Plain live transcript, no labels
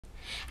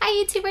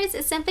Hi YouTubers,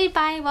 it's Simply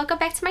Bye. Welcome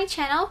back to my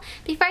channel.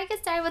 Before I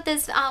get started with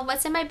this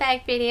what's in my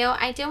bag video,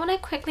 I do want to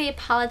quickly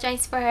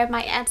apologize for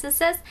my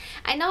absences.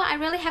 I know I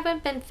really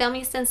haven't been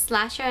filming since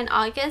last year in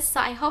August, so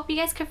I hope you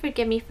guys can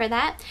forgive me for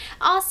that.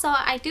 Also,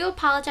 I do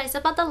apologize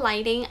about the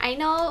lighting. I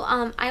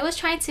know I was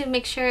trying to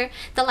make sure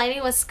the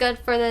lighting was good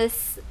for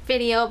this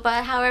video,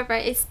 but however,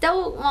 it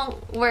still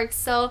won't work,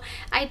 so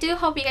I do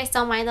hope you guys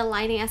don't mind the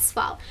lighting as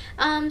well.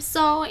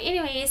 So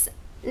anyways,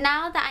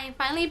 now that I am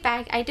finally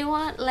back, I do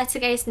want to let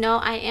you guys know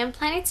I am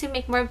planning to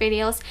make more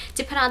videos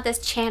to put on this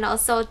channel,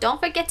 so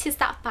don't forget to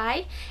stop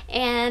by.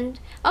 And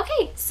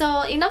okay,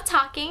 so enough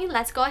talking,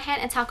 let's go ahead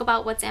and talk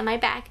about what's in my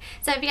bag.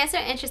 So if you guys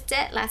are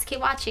interested, let's keep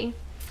watching.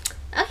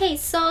 Okay,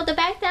 so the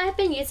bag that I've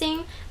been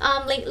using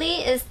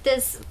lately is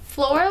this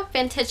floral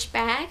vintage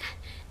bag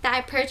that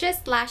I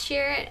purchased last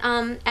year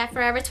at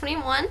Forever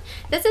 21.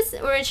 This is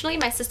originally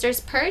my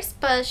sister's purse,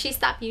 but she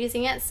stopped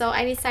using it, so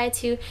I decided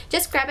to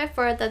just grab it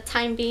for the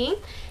time being.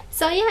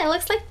 So yeah, it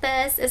looks like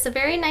this. It's a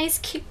very nice,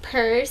 cute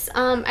purse.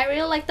 I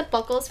really like the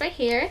buckles right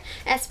here,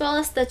 as well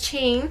as the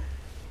chain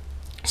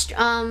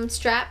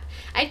strap.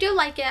 I do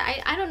like it.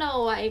 I don't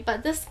know why,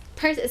 but this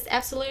purse is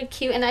absolutely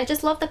cute and I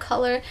just love the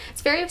color.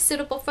 It's very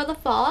suitable for the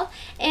fall.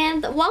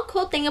 And one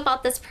cool thing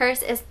about this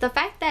purse is the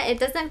fact that it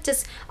doesn't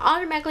just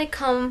automatically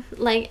come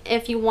like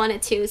if you want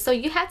it to. So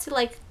you have to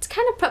like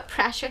kind of put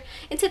pressure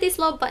into these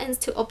little buttons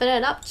to open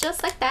it up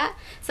just like that.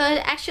 So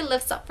it actually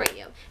lifts up for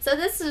you. So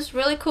this is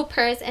really cool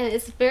purse and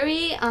it's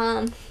very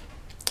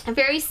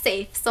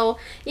safe. So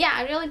yeah,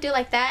 I really do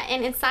like that.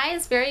 And inside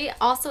is very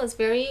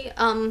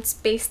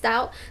spaced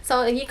out,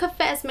 so you could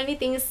fit as many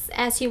things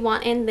as you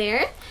want in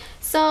there.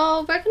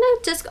 So we're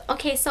gonna just,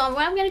 okay, so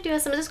what I'm gonna do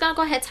is I'm just gonna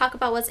go ahead and talk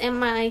about what's in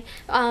my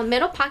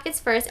middle pockets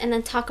first, and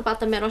then talk about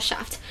the middle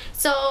shaft.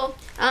 So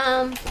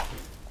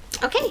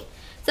okay,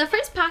 so the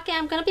first pocket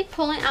I'm gonna be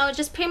pulling out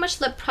just pretty much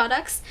lip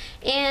products,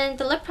 and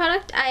the lip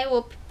product I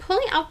will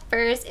pulling out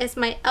first is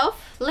my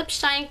e.l.f. Lip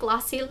Shine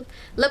Glossy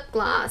Lip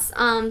Gloss.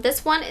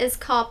 This one is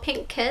called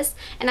Pink Kiss,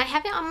 and I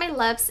have it on my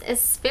lips.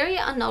 It's very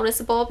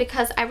unnoticeable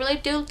because I really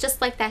do just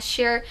like that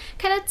sheer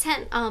kind of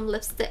tint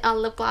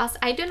lip gloss.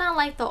 I do not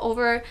like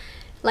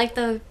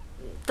the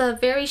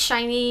very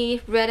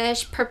shiny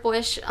reddish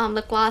purplish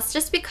lip gloss,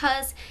 just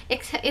because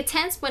it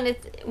tends when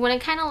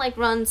it kind of like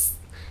runs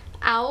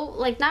out,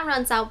 like not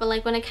runs out, but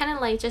like when it kind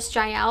of like just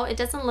dry out, it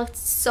doesn't look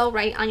so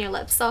right on your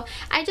lips. So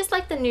I just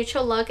like the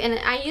neutral look, and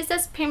I use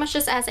this pretty much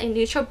just as a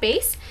neutral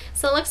base.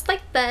 So it looks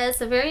like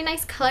this, a very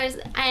nice colors,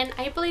 and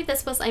I believe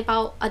this was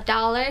about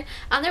 $1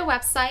 on their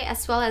website,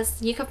 as well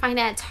as you can find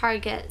it at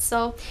Target.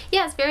 So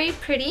yeah, it's very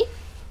pretty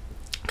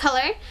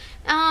color.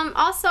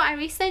 Also, I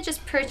recently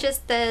just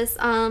purchased this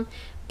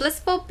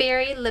Blissful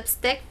Berry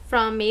lipstick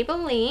from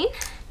Maybelline.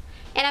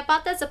 And I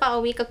bought this about a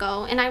week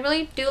ago, and I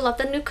really do love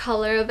the new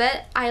color of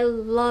it. I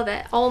love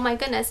it. Oh my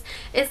goodness.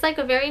 It's like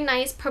a very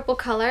nice purple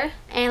color.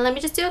 And let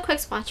me just do a quick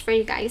swatch for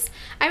you guys.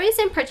 I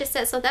recently purchased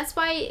it, so that's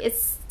why it's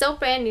still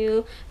brand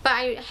new. But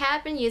I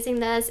have been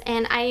using this,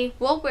 and I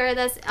will wear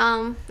this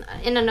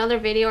in another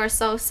video or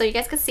so you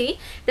guys can see.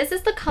 This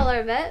is the color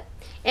of it.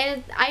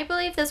 And I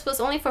believe this was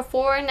only for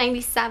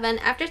 $4.97.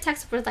 After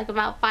tax it was like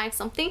about $5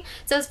 something.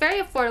 So it's very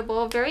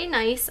affordable, very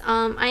nice.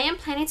 I am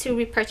planning to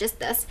repurchase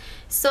this.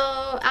 So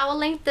I will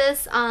link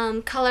this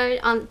color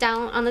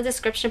down on the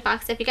description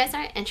box if you guys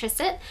are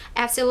interested.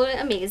 Absolutely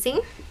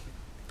amazing.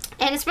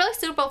 And it's really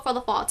suitable for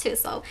the fall too,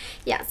 so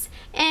yes.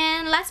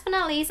 And last but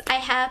not least, I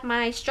have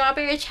my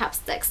strawberry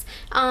chapsticks.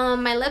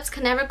 My lips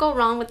can never go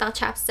wrong without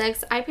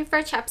chapsticks. I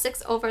prefer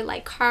chapsticks over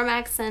like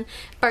Carmex and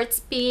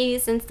Burt's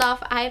Bees and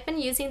stuff. I've been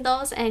using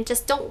those and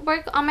just don't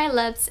work on my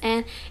lips,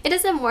 and it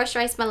doesn't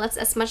moisturize my lips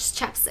as much as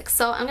chapsticks.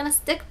 So I'm gonna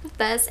stick with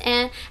this,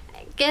 and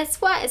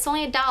guess what? It's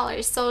only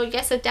 $1, so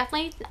yes, so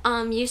definitely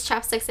use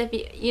chapsticks if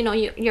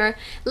your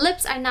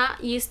lips are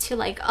not used to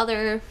like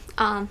other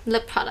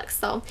lip products.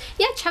 So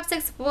yeah,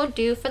 chapsticks will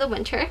do for the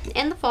winter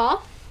and the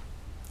fall.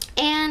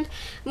 And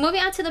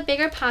moving on to the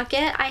bigger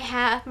pocket, I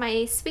have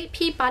my Sweet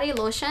Pea body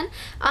lotion.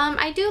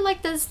 I do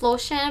like this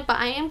lotion, but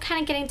I am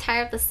kind of getting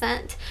tired of the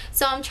scent,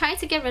 so I'm trying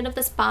to get rid of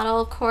this bottle.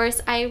 Of course,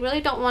 I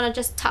really don't want to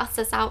just toss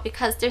this out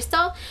because there's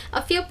still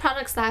a few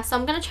products left, so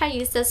I'm gonna try to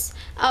use this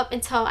up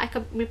until I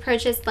could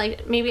repurchase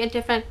like maybe a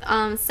different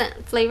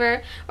scent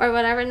flavor or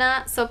whatever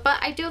not. So but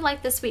I do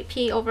like the Sweet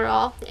Pea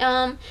overall.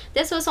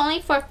 This was only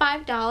for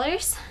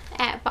 $5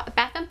 at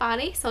Bath &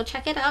 Body, so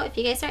check it out if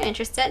you guys are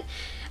interested.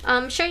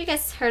 I'm sure you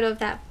guys heard of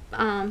that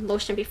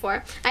lotion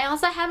before. I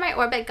also have my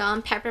Orbit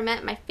Gum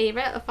Peppermint, my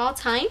favorite of all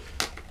time.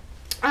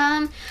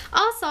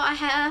 Also, I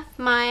have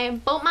my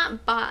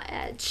Beaumont Bot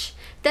Edge.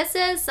 This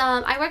is,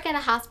 I work at a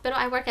hospital.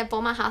 I work at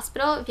Beaumont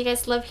Hospital. If you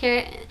guys live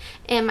here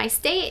in my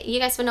state, you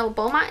guys will know what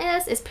Beaumont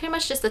is. It's pretty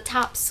much just the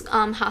top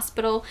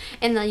hospital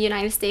in the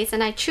United States,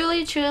 and I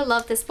truly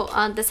love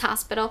this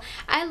hospital.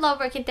 I love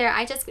working there.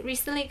 I just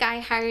recently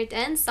got hired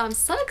in, so I'm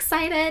so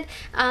excited.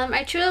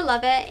 I truly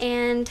love it,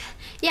 and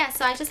yeah,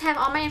 so I just have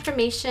all my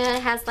information.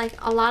 It has like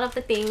a lot of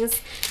the things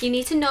you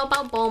need to know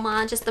about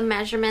Beaumont, just the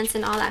measurements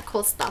and all that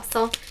cool stuff.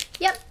 So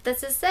yep,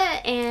 this is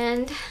it,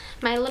 and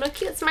my little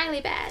cute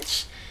smiley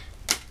badge.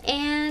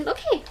 And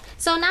okay,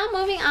 so now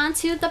moving on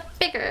to the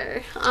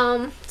bigger,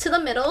 to the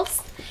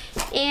middles,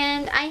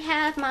 and I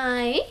have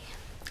my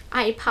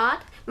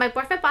iPod. My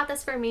boyfriend bought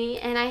this for me,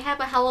 and I have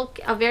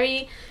a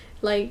very,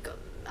 like,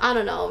 I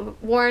don't know,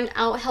 worn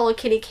out Hello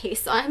Kitty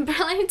case, so I'm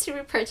planning to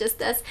repurchase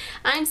this.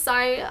 I'm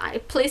sorry,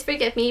 please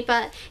forgive me,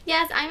 but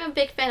yes, I'm a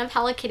big fan of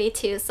Hello Kitty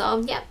too. So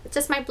yeah,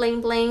 just my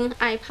bling bling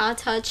iPod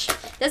Touch.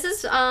 This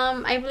is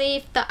I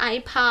believe the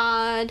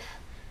iPod,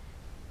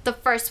 the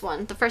first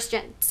one,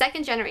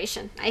 second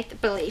generation, I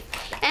believe.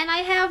 And I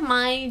have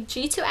my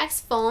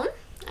G2X phone,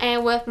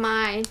 and with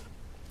my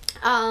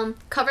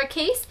cover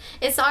case,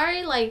 it's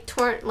already like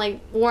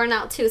worn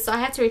out too, so I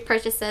had to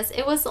repurchase this.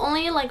 It was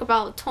only like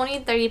about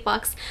 20-30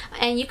 bucks,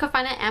 and you can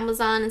find it on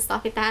Amazon and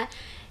stuff like that.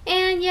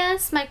 And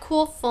yes, my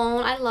cool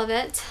phone, I love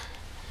it.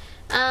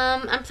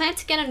 I'm planning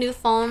to get a new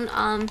phone.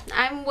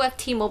 I'm with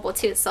T-Mobile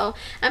too, so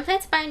I'm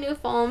planning to buy a new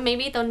phone,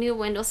 maybe the new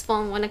Windows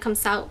phone when it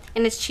comes out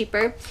and it's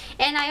cheaper.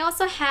 And I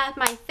also have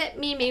my Fit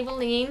Me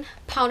Maybelline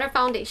powder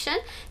foundation.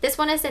 This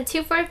one is in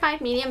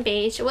 245 medium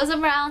beige. It was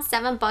around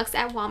 7 bucks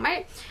at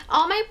Walmart.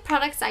 All my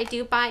products I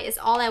do buy is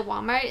all at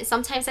Walmart,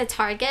 sometimes at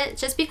Target,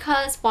 just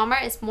because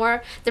Walmart is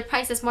the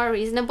price is more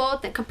reasonable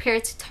than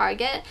compared to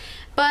Target.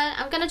 But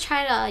I'm gonna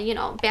try to, you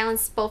know,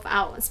 balance both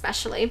out,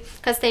 especially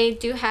because I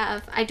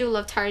do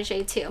love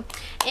Target too.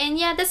 And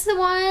yeah, this is the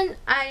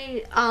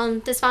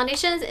one this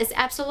foundation is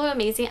absolutely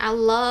amazing. I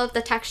love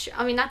the texture.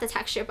 I mean, not the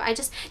texture, but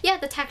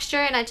the texture,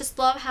 and I just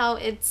love how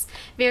it's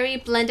very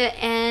blended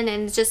in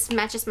and it just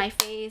matches my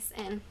face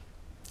and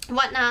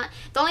whatnot.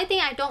 The only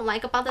thing I don't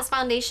like about this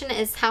foundation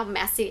is how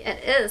messy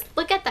it is.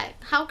 Look at that,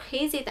 how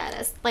crazy that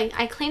is. Like,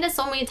 I cleaned it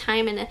so many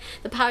times, and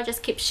the powder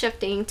just keeps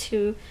shifting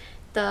to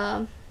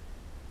the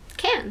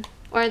can,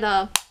 or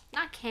the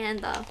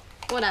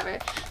whatever,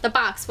 the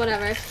box,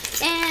 whatever.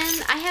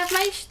 And I have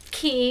my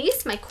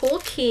keys, my cool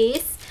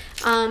keys.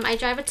 I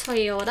drive a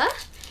Toyota,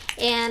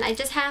 and I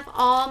just have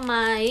all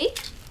my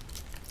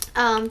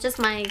just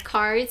my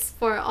cards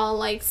for all,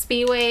 like,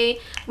 Speedway,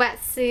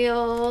 Wet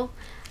Seal,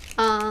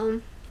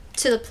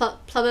 to the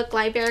public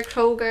library,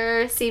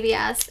 Kroger,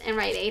 CVS, and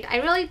Rite Aid. I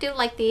really do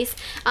like these.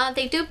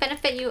 They do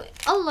benefit you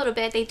a little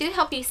bit. They do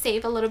help you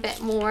save a little bit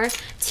more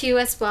too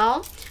as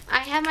well. I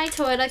have my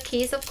Toyota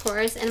keys, of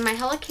course, and my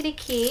Hello Kitty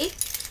key,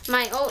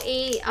 my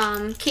 08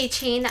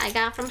 keychain that I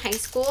got from high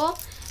school,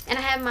 and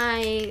I have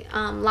my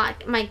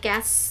my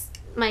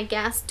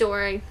gas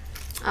door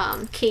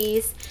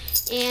keys,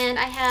 and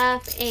I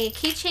have a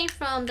keychain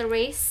from the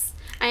race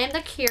I Am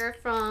the Cure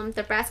from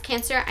the breast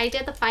cancer. I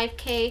did the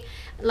 5K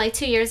like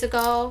 2 years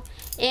ago.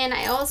 And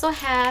I also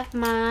have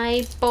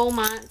my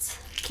Beaumont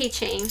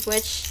keychain,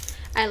 which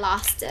I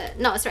lost it.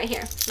 No, it's right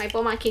here. My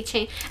Beaumont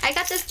keychain. I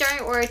got this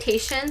during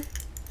orientation,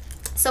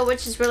 so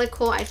which is really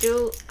cool.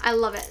 I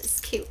love it.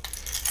 It's cute.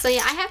 So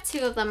yeah, I have 2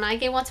 of them, and I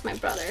gave one to my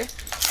brother.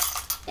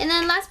 And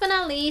then last but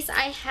not least,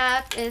 I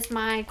have is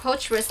my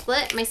Coach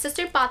wristlet. My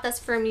sister bought this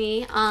for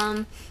me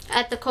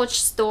at the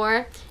Coach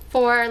store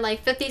for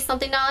like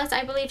 $50-something,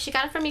 I believe. She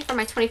got it for me for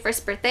my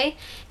 21st birthday.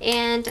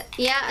 And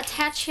yeah,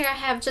 attached here I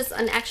have just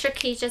an extra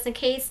key just in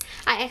case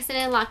I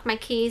accidentally locked my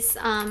keys,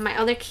 my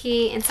other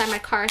key inside my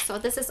car. So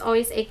this is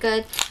always a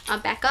good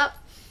backup.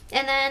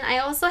 And then I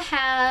also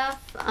have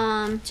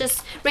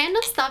just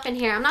random stuff in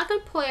here. I'm not going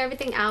to pull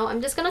everything out.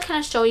 I'm just going to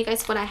kind of show you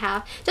guys what I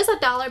have. Just a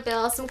dollar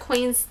bill, some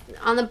coins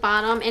on the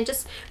bottom, and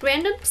just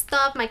random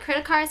stuff. My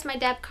credit cards, my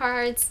debit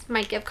cards,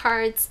 my gift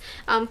cards,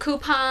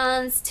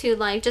 coupons to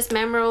like just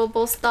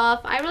memorable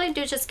stuff. I really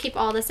do just keep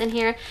all this in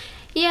here.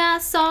 Yeah,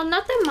 so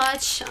nothing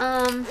much.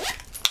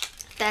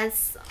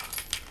 That's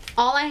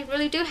all I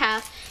really do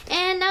have.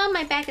 And now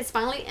my bag is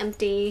finally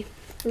empty.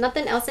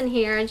 Nothing else in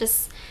here.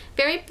 Just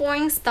very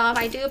boring stuff.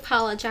 I do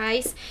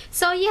apologize.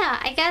 So yeah,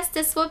 I guess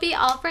this will be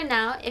all for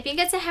now. If you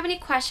guys have any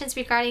questions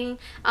regarding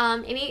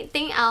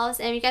anything else,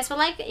 and you guys would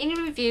like any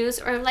reviews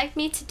or would like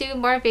me to do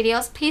more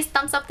videos, please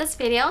thumbs up this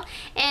video,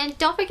 and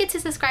don't forget to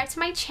subscribe to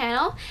my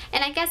channel.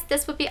 And I guess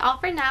this will be all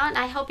for now, and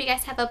I hope you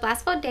guys have a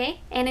blissful day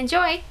and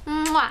enjoy.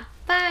 Mwah!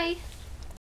 Bye!